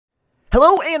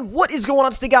Hello, and what is going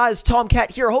on today, guys? Tomcat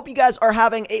here. Hope you guys are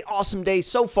having an awesome day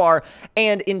so far.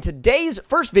 And in today's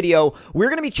first video, we're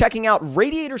going to be checking out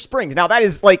Radiator Springs. Now, that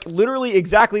is like literally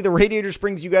exactly the Radiator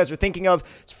Springs you guys are thinking of.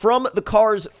 It's from the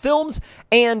Cars films,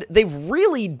 and they've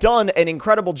really done an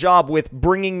incredible job with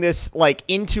bringing this like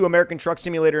into American Truck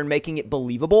Simulator and making it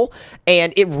believable.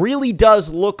 And it really does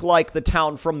look like the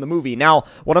town from the movie. Now,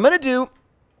 what I'm going to do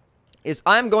is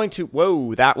I'm going to...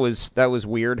 Whoa, that was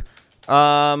weird.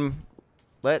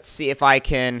 Let's see if I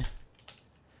can...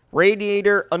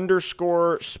 Radiator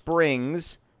 _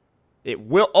 Springs. It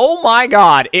will... Oh my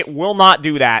god! It will not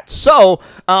do that. So,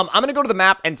 I'm going to go to the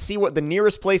map and see what the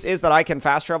nearest place is that I can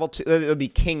fast travel to. It'll be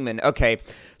Kingman. Okay.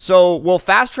 So, we'll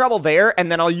fast travel there,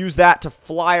 and then I'll use that to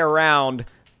fly around.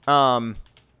 I'll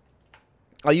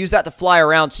use that to fly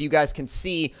around so you guys can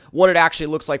see what it actually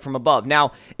looks like from above.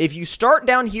 Now, if you start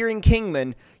down here in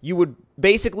Kingman, you would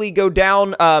basically go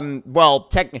down, well,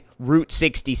 Route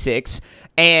 66,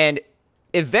 and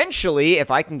eventually, if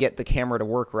I can get the camera to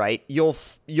work right, you'll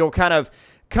kind of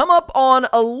come up on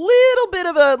a little bit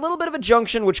of a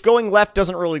junction, which going left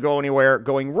doesn't really go anywhere.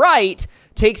 Going right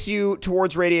takes you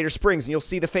towards Radiator Springs, and you'll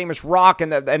see the famous rock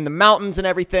and the mountains and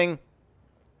everything.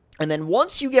 And then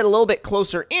once you get a little bit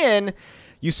closer in,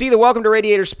 you see the Welcome to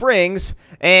Radiator Springs,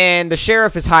 and the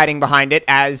sheriff is hiding behind it,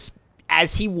 as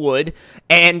he would,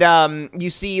 and you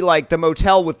see, like, the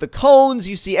motel with the cones,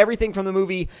 you see everything from the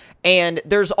movie, and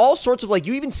there's all sorts of, like,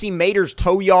 you even see Mater's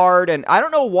tow yard, and I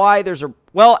don't know why there's a...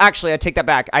 Well, actually, I take that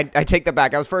back. I take that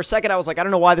back. For a second, I was like, I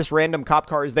don't know why this random cop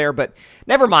car is there, but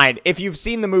never mind. If you've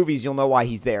seen the movies, you'll know why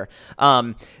he's there.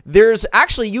 There's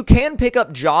actually, you can pick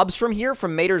up jobs from here,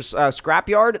 from Mater's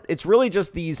scrapyard. It's really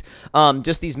just these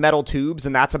metal tubes,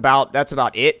 and that's about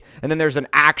it. And then there's an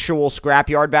actual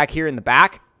scrapyard back here in the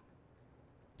back.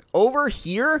 Over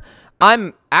here,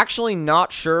 I'm actually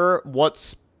not sure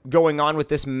what's going on with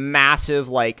this massive,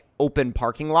 like, open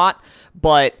parking lot,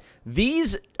 but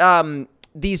these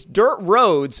dirt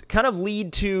roads kind of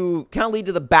lead to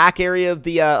the back area of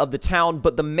the town,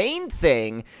 but the main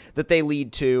thing that they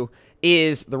lead to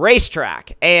is the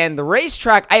racetrack. And the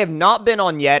racetrack I have not been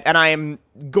on yet, and I am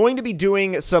going to be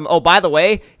doing some... Oh, by the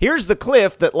way, here's the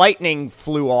cliff that lightning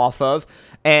flew off of.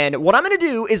 And what I'm going to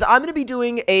do is I'm going to be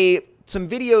doing some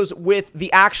videos with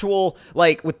the actual,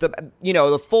 like, with the, you know,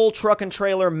 the full truck and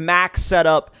trailer max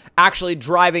setup, actually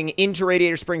driving into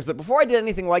Radiator Springs. But before I did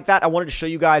anything like that, I wanted to show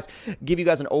you guys, give you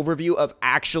guys an overview of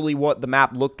actually what the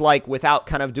map looked like without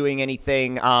kind of doing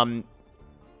anything,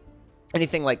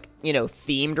 anything like, you know,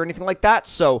 themed or anything like that.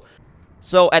 So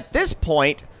at this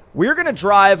point, we're going to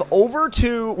drive over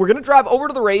to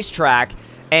the racetrack,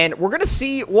 and we're going to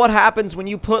see what happens when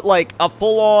you put, like, a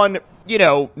full-on, you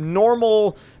know,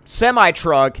 normal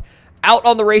semi-truck out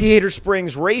on the Radiator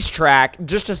Springs racetrack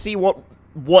just to see what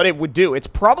it would do. It's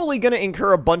probably going to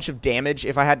incur a bunch of damage,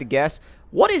 if I had to guess.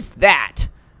 What is that?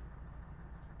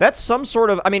 That's some sort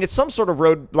of... I mean, it's some sort of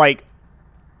road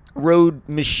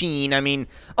machine. I mean...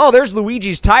 Oh, there's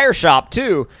Luigi's Tire Shop,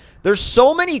 too. There's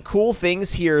so many cool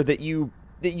things here that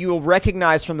you'll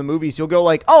recognize from the movies. You'll go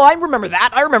like, oh, I remember that.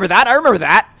 I remember that. I remember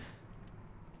that.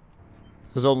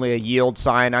 There's only a yield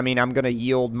sign. I mean, I'm going to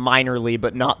yield minorly,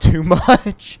 but not too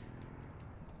much.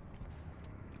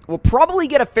 We'll probably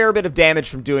get a fair bit of damage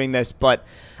from doing this, but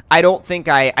I don't think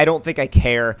I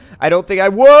care. I don't think I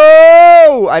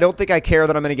care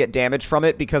that I'm going to get damage from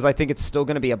it, because I think it's still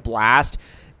going to be a blast.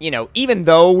 You know, even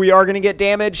though we are going to get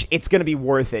damage, it's going to be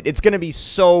worth it. It's going to be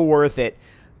so worth it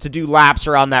to do laps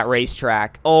around that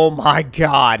racetrack. Oh my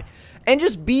god. And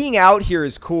just being out here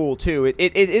is cool too.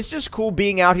 It's just cool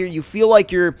being out here. You feel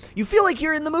like you're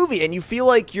in the movie, and you feel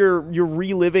like you're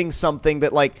reliving something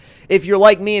that, like, if you're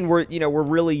like me and we're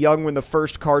really young when the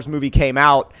first Cars movie came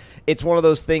out, it's one of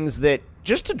those things that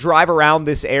just to drive around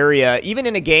this area, even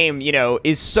in a game, you know,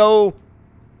 it's so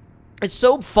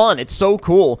fun. It's so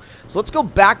cool. So let's go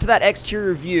back to that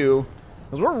exterior view,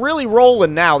 because we're really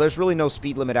rolling now. There's really no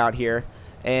speed limit out here,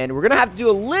 and we're gonna have to do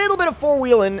a little bit of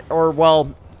four-wheeling, or,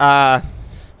 well, I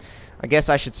guess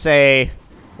I should say,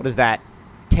 what is that?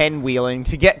 10-wheeling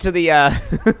to get to the,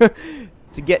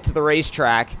 to get to the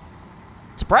racetrack.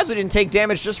 Surprised we didn't take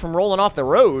damage just from rolling off the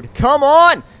road. Come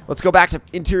on! Let's go back to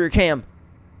interior cam.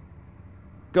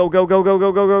 Go, go, go, go,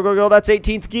 go, go, go, go, go. That's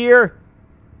 18th gear.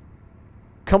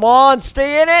 Come on,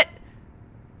 stay in it.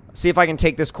 See if I can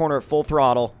take this corner at full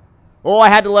throttle. Oh, I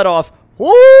had to let off.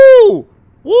 Woo!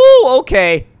 Woo,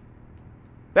 okay.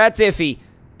 That's iffy.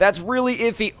 That's really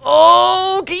iffy.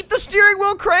 Oh, keep the steering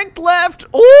wheel cranked left.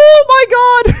 Oh, my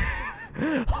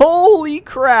God. Holy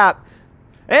crap.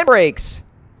 And brakes.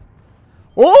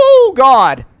 Oh,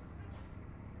 God.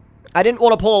 I didn't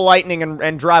want to pull a lightning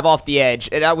and drive off the edge.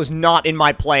 That was not in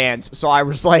my plans. So I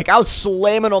was like, I was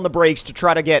slamming on the brakes to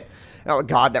try to get... Oh,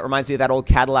 God, that reminds me of that old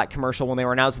Cadillac commercial when they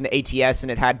were announcing the ATS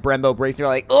and it had Brembo brakes. They were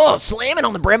like, oh, slamming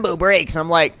on the Brembo brakes. And I'm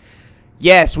like,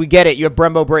 yes, we get it. You have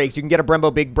Brembo brakes. You can get a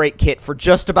Brembo big brake kit for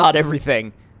just about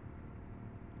everything.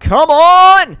 Come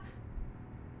on!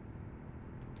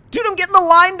 Dude, I'm getting the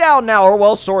line down now. Or,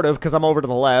 well, sort of, because I'm over to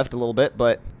the left a little bit,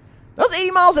 but... That was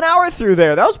 80 miles an hour through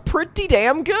there. That was pretty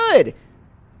damn good.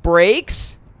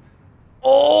 Brakes.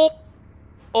 Oh,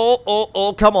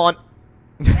 come on.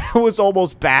 That was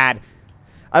almost bad.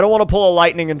 I don't want to pull a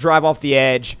lightning and drive off the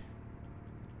edge.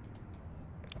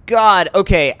 God,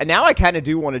 okay. Now I kind of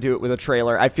do want to do it with a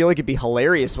trailer. I feel like it'd be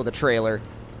hilarious with a trailer.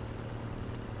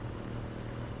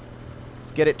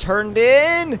 Let's get it turned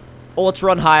in. Oh, let's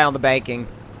run high on the banking.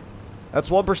 That's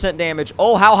 1% damage.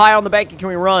 Oh, how high on the banking can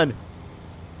we run?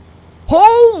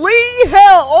 Holy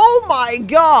hell! Oh my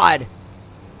god!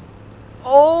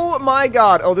 Oh my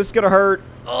god. Oh, this is gonna hurt.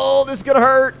 Oh, this is gonna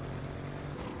hurt.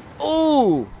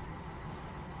 Ooh.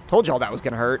 Told y'all that was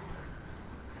gonna hurt.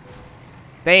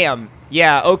 Damn.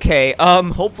 Yeah, okay.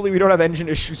 Hopefully we don't have engine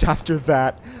issues after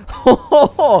that.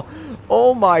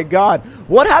 Oh my god.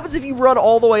 What happens if you run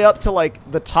all the way up to, like,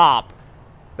 the top?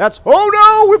 That's... Oh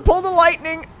no! We pulled the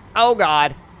lightning! Oh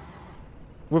god.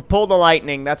 We've pulled the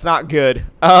lightning. That's not good.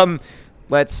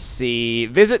 Let's see.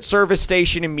 Visit service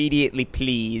station immediately,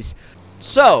 please.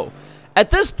 So, at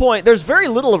this point, there's very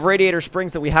little of Radiator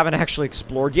Springs that we haven't actually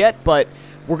explored yet, but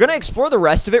we're going to explore the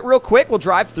rest of it real quick. We'll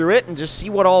drive through it and just see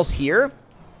what all's here.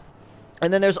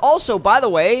 And then there's also, by the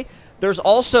way, there's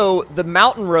also the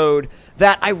mountain road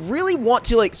that I really want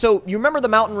to, like, so you remember the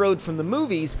mountain road from the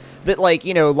movies that, like,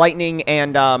 you know, Lightning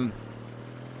and,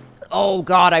 oh,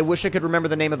 God, I wish I could remember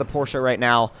the name of the Porsche right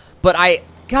now. But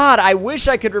God, I wish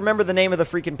I could remember the name of the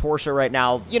freaking Porsche right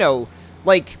now. You know,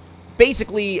 like,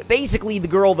 basically the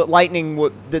girl that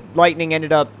Lightning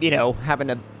ended up, you know, having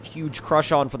a huge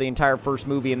crush on for the entire first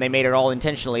movie, and they made it all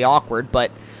intentionally awkward.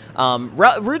 But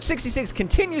Route 66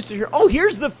 continues to... Oh,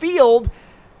 here's the field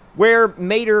where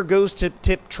Mater goes to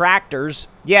tip tractors.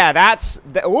 Yeah, that's...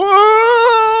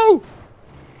 Whoa!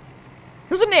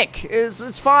 There's a nick.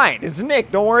 It's fine. It's a nick.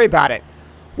 Don't worry about it.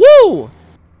 Woo!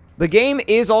 The game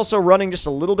is also running just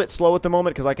a little bit slow at the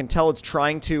moment because I can tell it's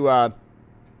trying to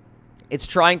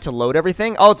load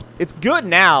everything. Oh, it's good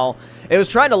now. It was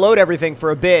trying to load everything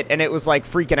for a bit and it was like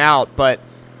freaking out, but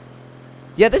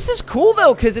yeah, this is cool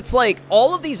though because it's like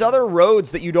all of these other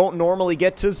roads that you don't normally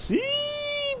get to see.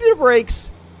 Bit of brakes.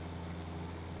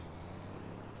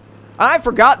 I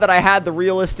forgot that I had the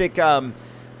realistic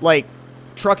like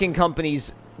trucking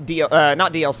companies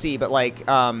not DLC but like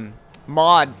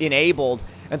mod enabled.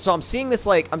 And so I'm seeing this,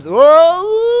 like,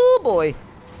 oh, boy.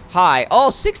 High.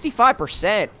 Oh,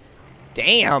 65%.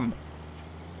 Damn.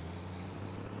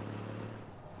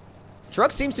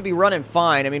 Truck seems to be running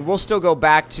fine. I mean, we'll still go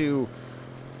back to...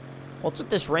 What's with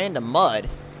this random mud?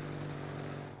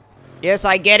 Yes,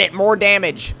 I get it. More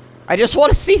damage. I just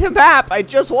want to see the map. I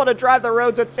just want to drive the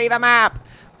roads and see the map.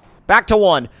 Back to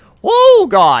 1. Oh,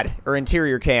 God. Or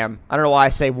interior cam. I don't know why I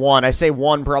say 1. I say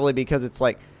 1 probably because it's,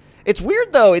 like... It's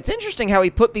weird, though. It's interesting how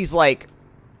he put these, like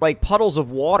puddles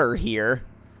of water here.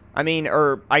 I mean,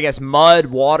 or, I guess, mud,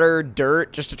 water,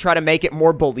 dirt, just to try to make it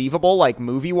more believable, like,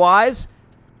 movie-wise.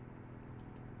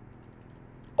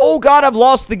 Oh, God, I've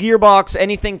lost the gearbox.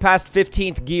 Anything past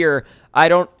 15th gear, I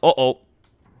don't... Uh-oh.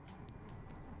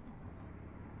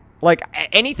 Like,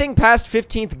 anything past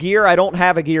 15th gear, I don't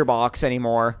have a gearbox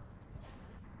anymore.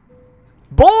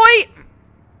 Boy!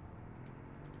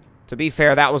 To be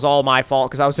fair, that was all my fault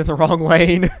because I was in the wrong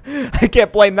lane. I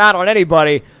can't blame that on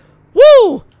anybody.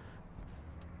 Woo!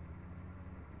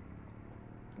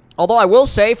 Although I will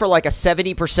say for like a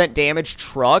 70% damaged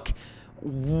truck,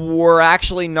 we're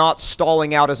actually not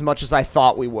stalling out as much as I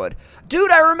thought we would.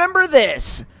 Dude, I remember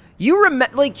this.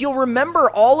 You'll remember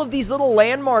all of these little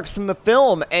landmarks from the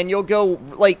film and you'll go,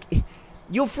 like,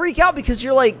 you'll freak out because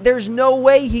you're like, there's no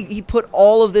way he put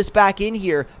all of this back in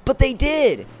here. But they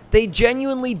did. They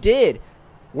genuinely did.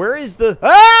 Where is the...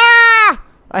 Ah!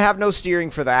 I have no steering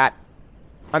for that.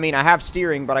 I mean, I have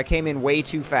steering, but I came in way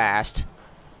too fast.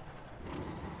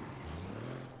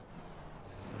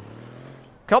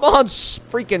 Come on,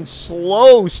 freaking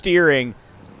slow steering.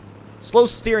 Slow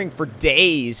steering for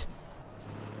days.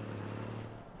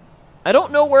 I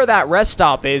don't know where that rest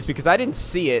stop is because I didn't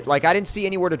see it. Like, I didn't see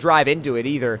anywhere to drive into it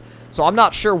either. So I'm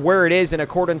not sure where it is in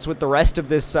accordance with the rest of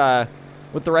this,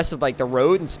 with the rest of, like, the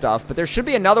road and stuff. But there should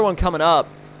be another one coming up.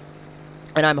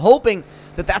 And I'm hoping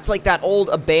that that's, like, that old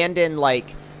abandoned,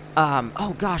 like,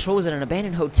 oh, gosh, what was it? An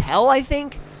abandoned hotel, I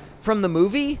think? From the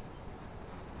movie?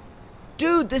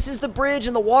 Dude, this is the bridge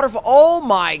and the waterfall. Oh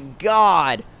my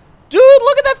god. Dude,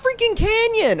 look at that freaking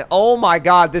canyon. Oh my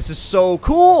god, this is so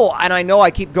cool. And I know I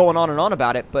keep going on and on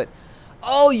about it, but...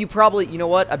 Oh, you probably... You know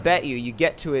what? I bet you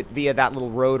get to it via that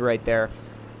little road right there.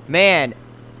 Man,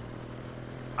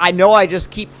 I know I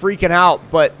just keep freaking out,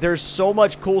 but there's so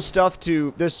much cool stuff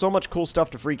to... There's so much cool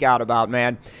stuff to freak out about,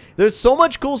 man. There's so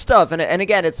much cool stuff. And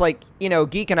again, it's like, you know,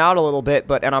 geeking out a little bit,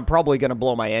 but... And I'm probably going to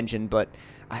blow my engine, but...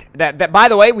 By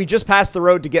the way, we just passed the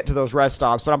road to get to those rest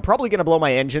stops, but I'm probably going to blow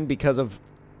my engine because of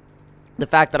the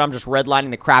fact that I'm just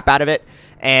redlining the crap out of it,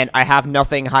 and I have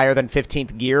nothing higher than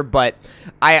 15th gear, but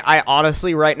I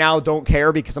honestly right now don't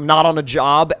care because I'm not on a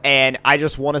job, and I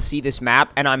just want to see this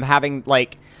map, and I'm having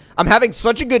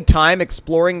such a good time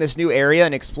exploring this new area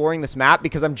and exploring this map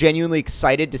because I'm genuinely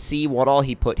excited to see what all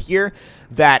he put here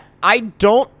that I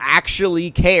don't actually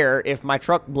care if my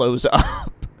truck blows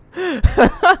up.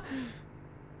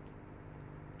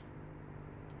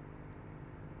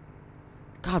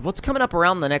 God, what's coming up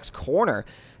around the next corner?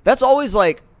 That's always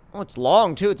like... Oh, it's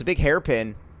long, too. It's a big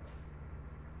hairpin.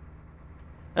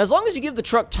 And as long as you give the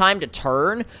truck time to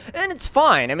turn, then it's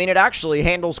fine. I mean, it actually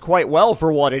handles quite well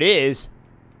for what it is.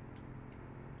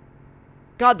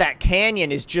 God, that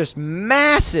canyon is just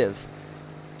massive.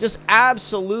 Just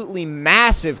absolutely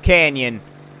massive canyon.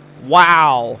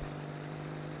 Wow.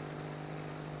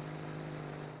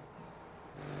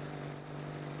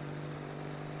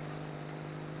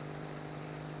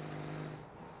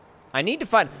 I need to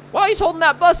find... Wow, he's holding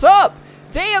that bus up!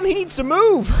 Damn, he needs to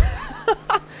move!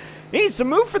 He needs to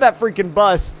move for that freaking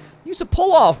bus! Use a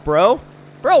pull-off, bro!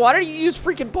 Bro, why did you use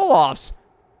freaking pull-offs?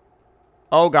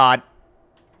 Oh, God.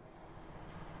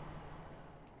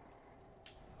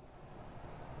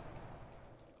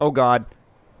 Oh, God.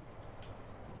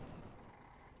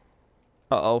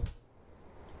 Uh-oh.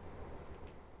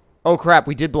 Oh, crap,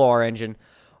 we did blow our engine.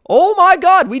 Oh, my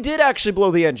God, we did actually blow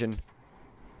the engine.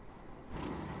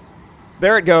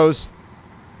 There it goes.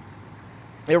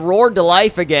 It roared to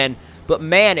life again. But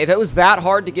man, if it was that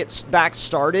hard to get back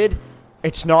started,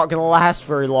 it's not going to last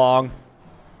very long.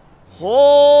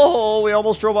 Oh, we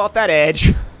almost drove off that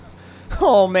edge.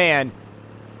 Oh, man.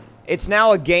 It's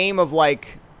now a game of,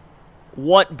 like,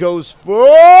 what goes...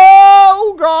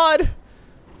 Oh, God.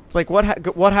 It's like,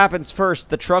 what happens first?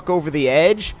 The truck over the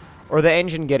edge or the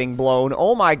engine getting blown?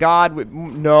 Oh, my God.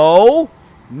 No.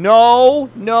 No.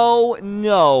 No.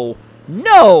 No.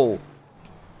 No!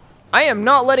 I am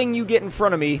not letting you get in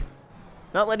front of me.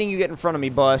 Not letting you get in front of me,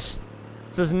 bus.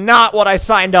 This is not what I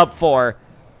signed up for.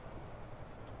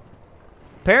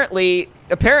 Apparently,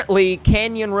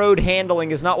 canyon road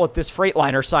handling is not what this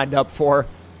Freightliner signed up for.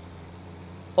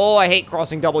 Oh, I hate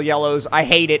crossing double yellows. I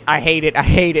hate it. I hate it. I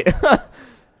hate it.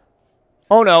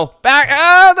 Oh, no. Back.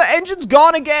 Ah, the engine's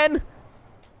gone again.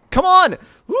 Come on.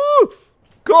 Woo!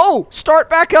 Go. Start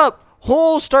back up.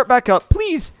 Oh, start back up.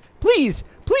 Please. Please,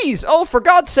 please. Oh, for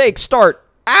God's sake, start.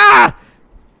 Ah!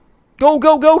 Go,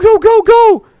 go, go, go, go,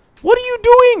 go. What are you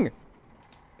doing?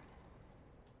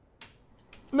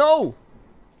 No.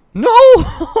 No.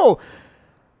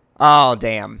 Oh,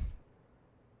 damn.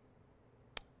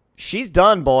 She's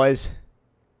done, boys.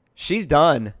 She's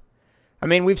done. I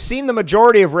mean, we've seen the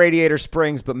majority of Radiator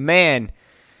Springs, but man,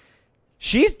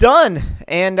 she's done.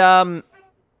 And,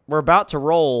 we're about to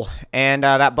roll, and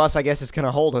that bus, I guess, is going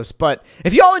to hold us. But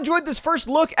if y'all enjoyed this first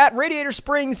look at Radiator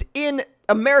Springs in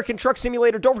American Truck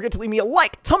Simulator, don't forget to leave me a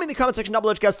like. Tell me in the comment section down below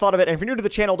what you guys thought of it. And if you're new to the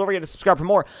channel, don't forget to subscribe for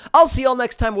more. I'll see y'all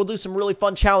next time. We'll do some really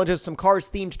fun challenges, some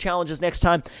cars-themed challenges next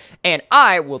time. And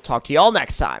I will talk to y'all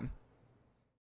next time.